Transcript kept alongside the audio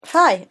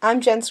Hi,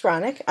 I'm Jen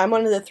Skronik. I'm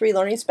one of the 3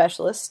 learning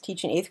specialists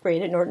teaching 8th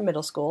grade at Norton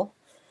Middle School.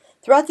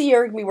 Throughout the year,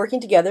 we're going to be working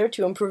together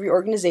to improve your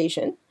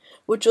organization,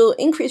 which will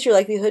increase your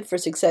likelihood for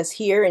success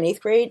here in 8th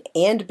grade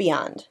and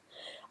beyond.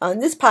 On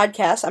this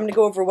podcast, I'm going to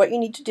go over what you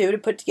need to do to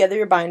put together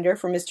your binder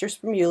for Mr.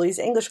 Spremulli's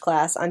English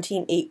class on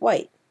Team 8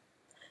 White.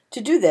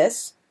 To do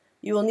this,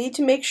 you will need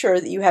to make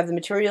sure that you have the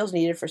materials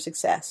needed for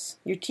success.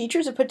 Your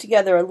teachers have put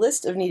together a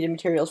list of needed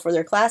materials for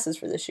their classes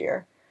for this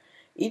year.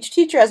 Each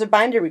teacher has a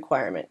binder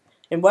requirement,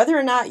 and whether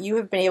or not you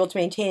have been able to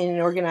maintain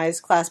an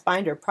organized class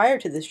binder prior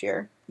to this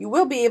year, you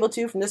will be able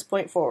to from this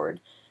point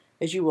forward,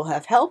 as you will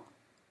have help,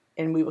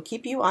 and we will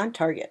keep you on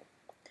target.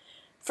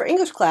 For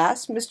English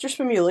class, Mr.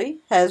 Spremulli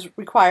has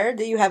required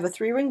that you have a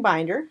 3-ring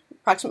binder,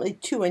 approximately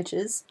 2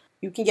 inches.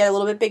 You can get a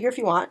little bit bigger if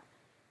you want,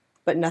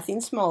 but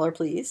nothing smaller,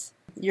 please.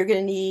 You're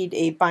going to need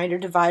a binder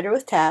divider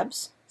with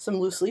tabs, some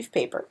loose leaf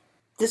paper.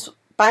 This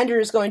binder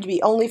is going to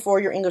be only for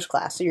your English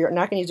class, so you're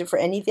not going to use it for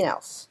anything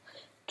else,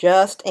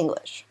 just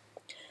English.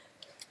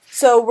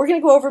 So we're going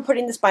to go over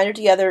putting this binder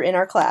together in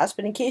our class,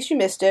 but in case you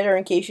missed it or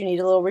in case you need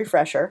a little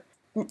refresher,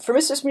 for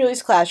Mr.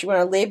 Spremulli's class, you're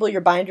going to label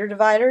your binder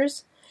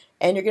dividers,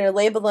 and you're going to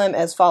label them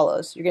as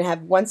follows. You're going to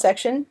have one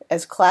section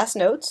as class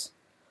notes,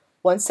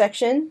 one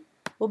section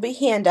will be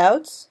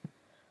handouts,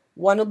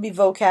 one will be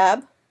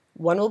vocab,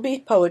 one will be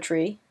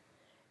poetry,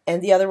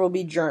 and the other will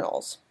be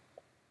journals.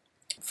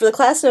 For the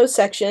class notes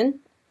section,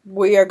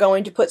 we are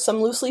going to put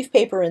some loose leaf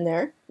paper in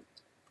there.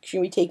 You're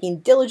going to be taking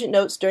diligent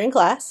notes during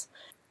class.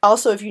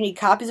 Also, if you need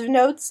copies of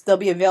notes, they'll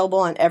be available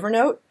on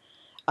Evernote.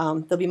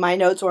 They'll be my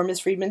notes or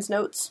Ms. Friedman's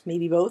notes,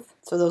 maybe both.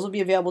 So those will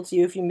be available to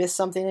you if you miss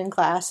something in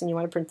class and you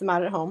want to print them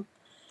out at home.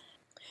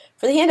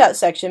 For the handout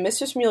section,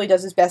 Mr. Spremulli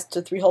does his best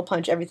to 3-hole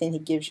punch everything he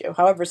gives you.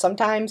 However,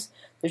 sometimes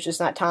there's just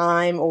not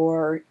time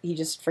or he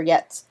just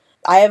forgets.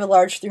 I have a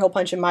large 3-hole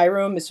punch in my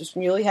room. Mr.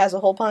 Spremulli has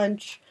a hole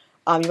punch.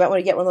 You might want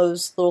to get one of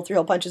those little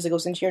 3-hole punches that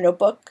goes into your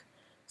notebook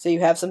so you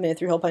have something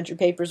to 3-hole punch your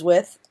papers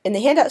with. In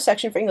the handout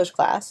section for English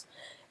class,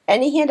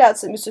 any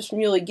handouts that Mr.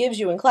 Spremulli gives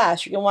you in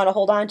class, you're going to want to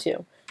hold on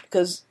to,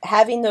 because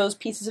having those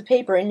pieces of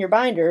paper in your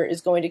binder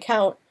is going to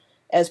count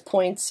as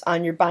points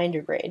on your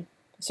binder grade.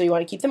 So you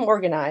want to keep them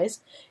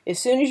organized. As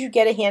soon as you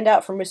get a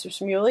handout from Mr.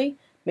 Spremulli,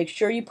 make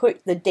sure you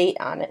put the date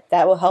on it.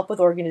 That will help with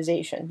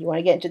organization. You want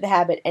to get into the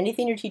habit.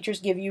 Anything your teachers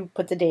give you,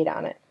 put the date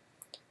on it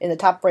in the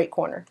top right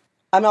corner.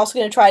 I'm also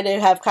going to try to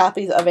have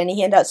copies of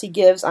any handouts he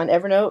gives on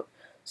Evernote,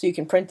 so you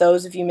can print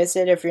those if you miss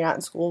it, if you're not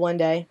in school one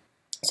day.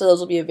 So those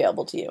will be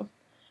available to you.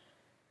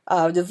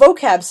 The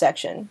vocab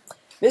section.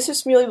 Mr.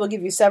 Spremulli will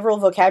give you several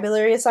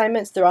vocabulary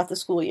assignments throughout the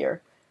school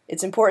year.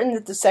 It's important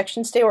that the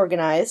sections stay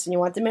organized, and you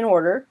want them in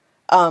order.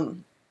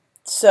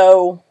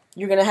 So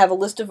you're going to have a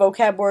list of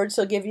vocab words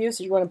he'll give you,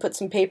 so you want to put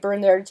some paper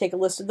in there to take a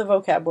list of the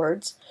vocab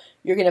words.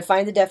 You're going to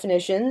find the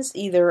definitions.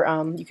 Either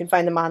you can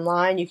find them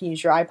online, you can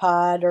use your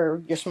iPod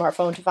or your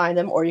smartphone to find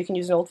them, or you can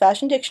use an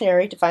old-fashioned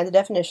dictionary to find the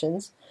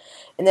definitions.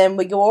 And then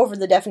we go over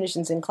the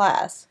definitions in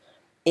class,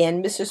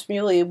 and Mr.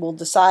 Spremulli will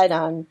decide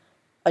on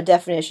a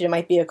definition. It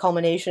might be a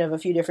culmination of a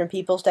few different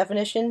people's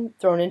definition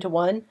thrown into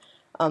one,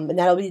 and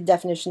that'll be the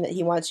definition that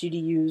he wants you to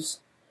use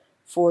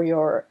for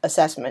your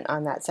assessment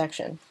on that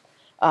section.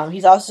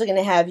 He's also going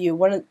to have you,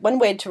 one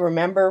way to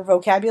remember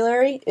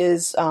vocabulary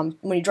is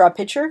when you draw a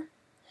picture,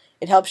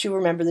 it helps you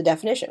remember the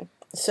definition.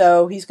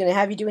 So he's going to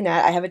have you doing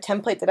that. I have a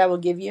template that I will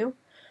give you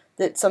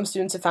that some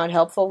students have found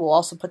helpful. We'll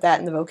also put that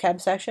in the vocab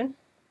section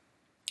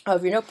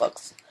of your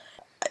notebooks.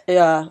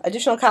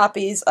 Additional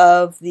copies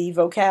of the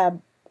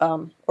vocab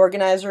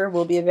organizer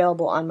will be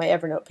available on my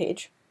Evernote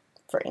page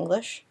for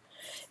English.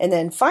 And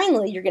then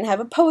finally, you're going to have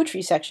a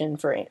poetry section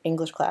for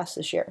English class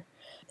this year.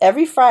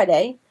 Every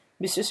Friday,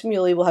 Mr.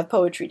 Spremulli will have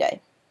Poetry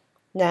Day.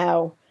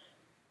 Now,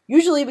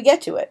 usually we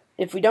get to it.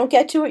 If we don't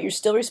get to it, you're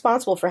still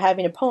responsible for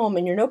having a poem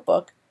in your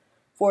notebook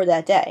for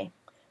that day.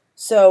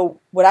 So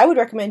what I would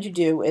recommend you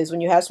do is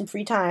when you have some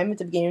free time at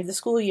the beginning of the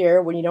school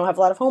year, when you don't have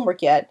a lot of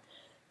homework yet,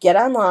 get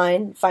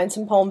online, find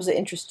some poems that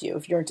interest you.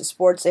 If you're into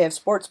sports, they have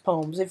sports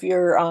poems. If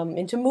you're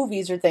into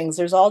movies or things,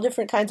 there's all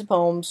different kinds of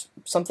poems,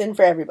 something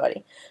for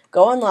everybody.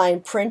 Go online,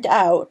 print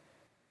out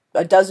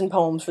a dozen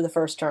poems for the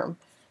first term.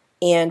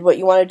 And what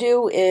you want to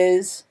do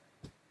is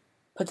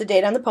put the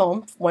date on the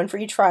poem, one for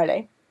each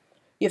Friday.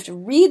 You have to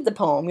read the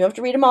poem. You don't have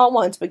to read them all at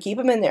once, but keep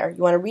them in there.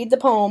 You want to read the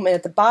poem, and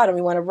at the bottom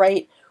you want to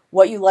write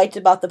what you liked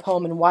about the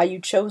poem and why you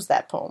chose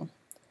that poem.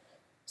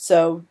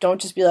 So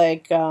don't just be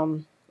like,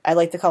 I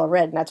like the color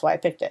red, and that's why I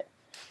picked it.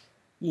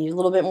 You need a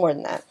little bit more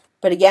than that.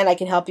 But again, I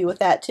can help you with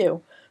that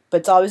too. But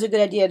it's always a good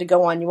idea to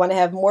go on. You want to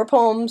have more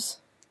poems.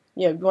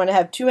 You want to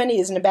have too many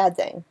isn't a bad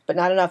thing, but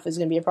not enough is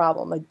going to be a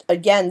problem.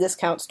 Again, this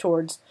counts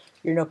towards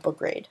your notebook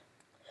grade.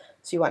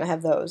 So you want to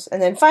have those. And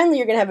then finally,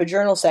 you're going to have a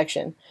journal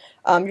section.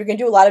 You're going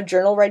to do a lot of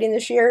journal writing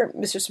this year.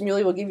 Mr.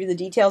 Spremulli will give you the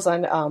details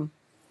on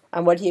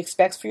what he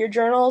expects for your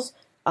journals,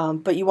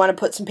 but you want to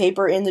put some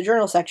paper in the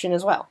journal section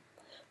as well.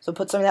 So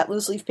put some of that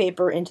loose leaf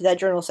paper into that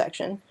journal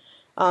section.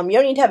 You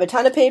don't need to have a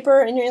ton of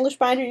paper in your English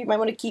binder. You might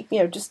want to keep,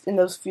 just in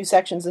those few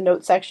sections, the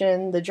note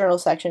section, the journal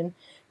section,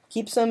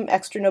 keep some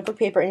extra notebook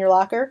paper in your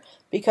locker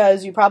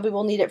because you probably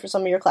will need it for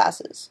some of your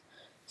classes.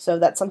 So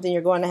that's something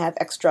you're going to have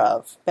extra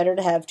of. Better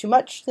to have too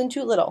much than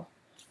too little.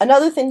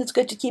 Another thing that's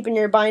good to keep in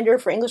your binder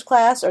for English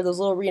class are those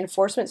little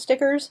reinforcement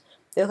stickers.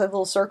 They look like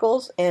little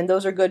circles, and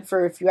those are good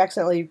for if you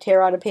accidentally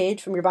tear out a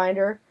page from your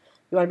binder.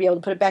 You want to be able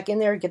to put it back in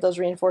there and get those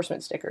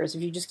reinforcement stickers.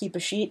 If you just keep a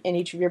sheet in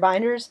each of your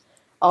binders,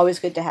 always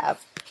good to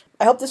have.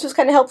 I hope this was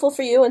kind of helpful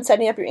for you in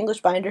setting up your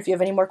English binder. If you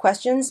have any more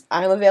questions,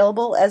 I'm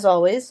available as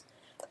always.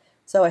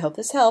 So I hope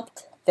this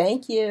helped.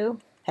 Thank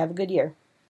you. Have a good year.